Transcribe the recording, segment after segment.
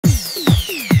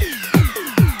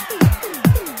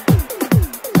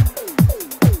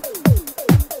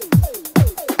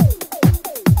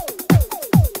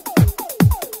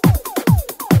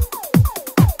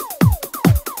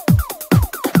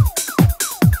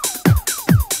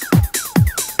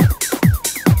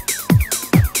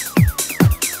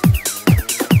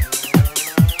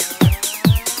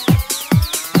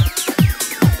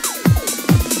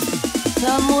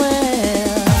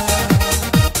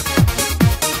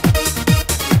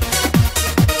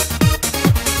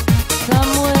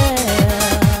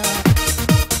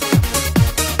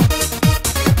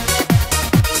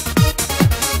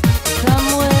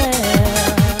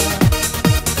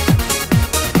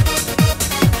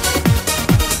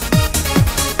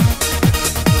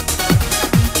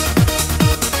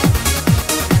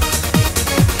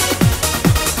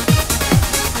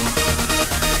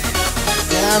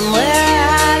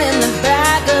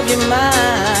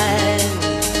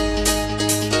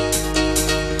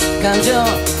Comes your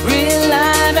real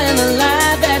life and the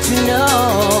life that you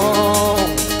know.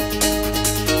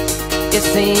 It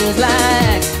seems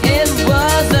like it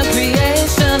was the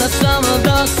creation of some of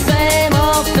those same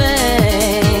old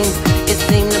things. It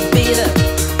seemed to be the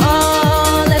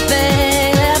only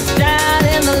thing left out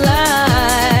in the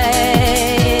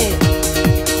light.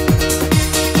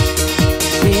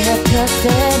 She had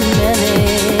trusted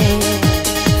many,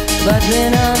 but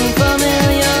been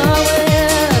unfamiliar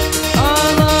with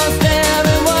almost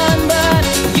everyone but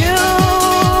you.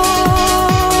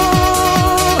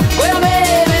 Well,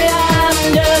 maybe I'm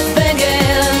just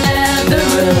thinking that the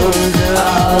rooms are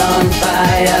all on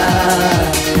fire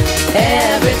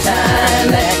every time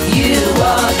that you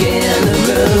walk in the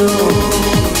room.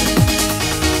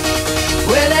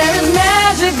 Well, there is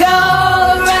magic all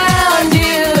around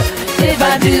you, if I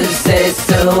do say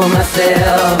so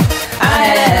myself. I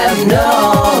have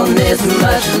known this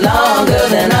much longer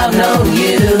than I've known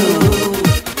you.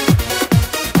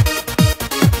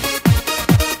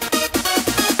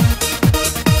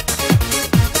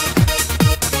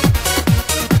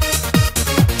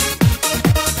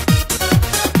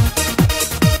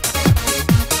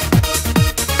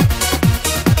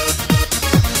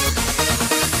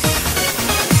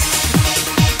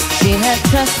 She had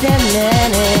trusted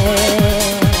many,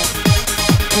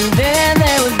 and then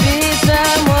there would be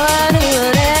someone who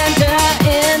would enter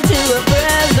into a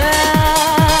present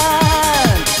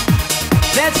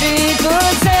that she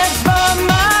could sense for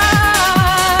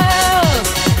miles.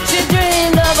 She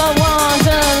dreamed of a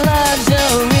wanton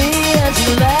luxury, and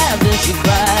she laughed and she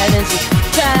cried and she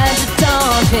tried to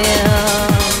taunt him.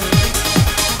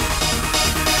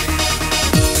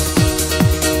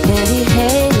 And he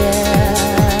hated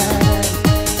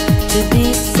to be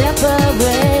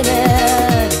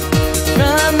separated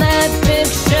from that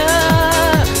picture.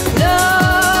 No,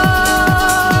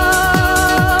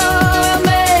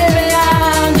 maybe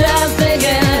I'm just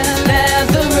thinking that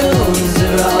the rooms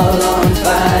are all on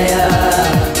fire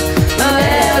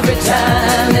every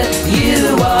time that you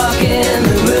walk in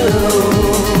the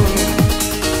room.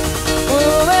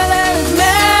 Oh, well, there's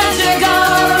magic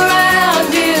all around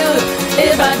you,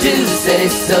 if I do say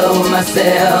so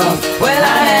myself. Well, I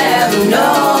have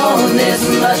known this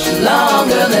much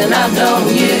longer than I've known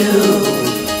you.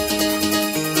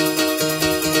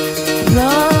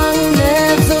 Long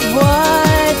lives of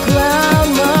white cloud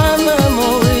my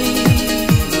memory.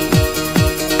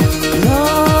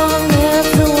 Long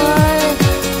lives of white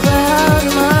cloud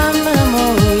my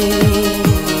memory.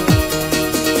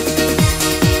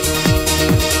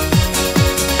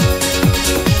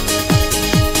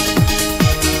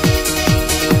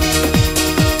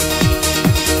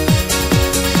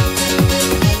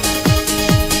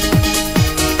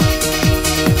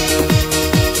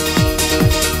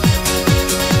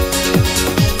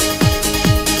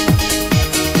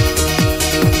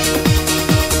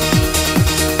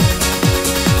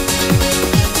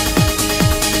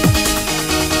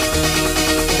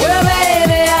 Well,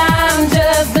 baby, I'm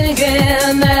just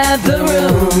thinking that the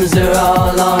rooms are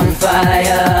all on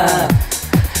fire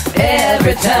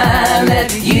every time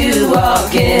that you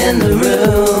walk in the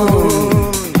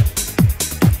room.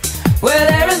 Well,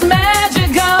 there is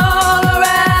magic all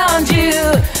around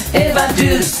you, if I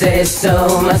do say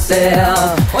so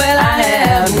myself. Well, I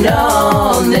have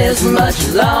known this much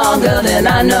longer than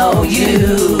I know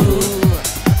you.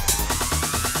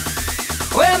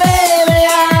 Well, baby,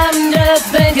 I'm just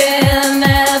thinking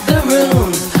that the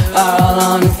rooms are all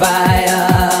on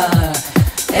fire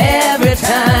every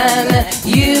time that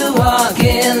you walk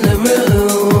in the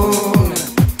room.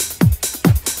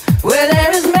 Well,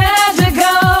 there is magic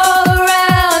all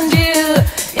around you,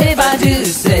 if I do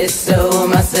say so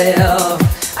myself.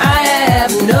 I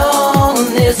have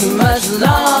known this much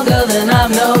longer than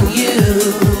I've known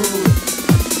you.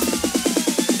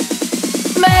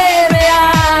 Maybe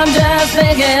I'm just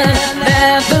thinking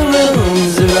that the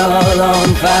rooms are all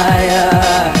on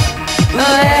fire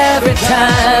every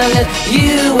time that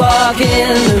you walk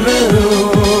in the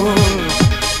room.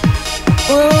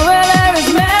 Oh, well, there is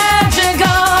magic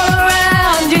all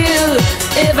around you,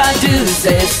 if I do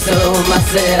say so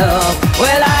myself.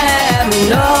 Well, I have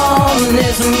known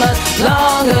this much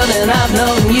longer than I've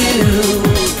known you.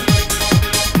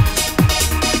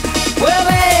 Well,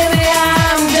 baby,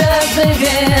 I'm just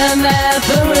thinking that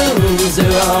the rooms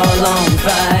are all on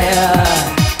fire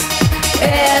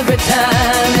every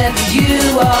time that you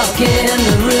walk in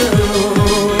the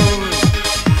room.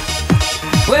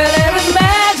 Well, there is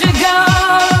magic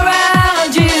all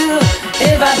around you,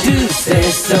 if I do say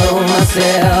so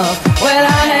myself. Well,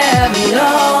 I have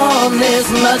known this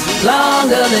much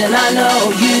longer than I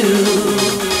know you.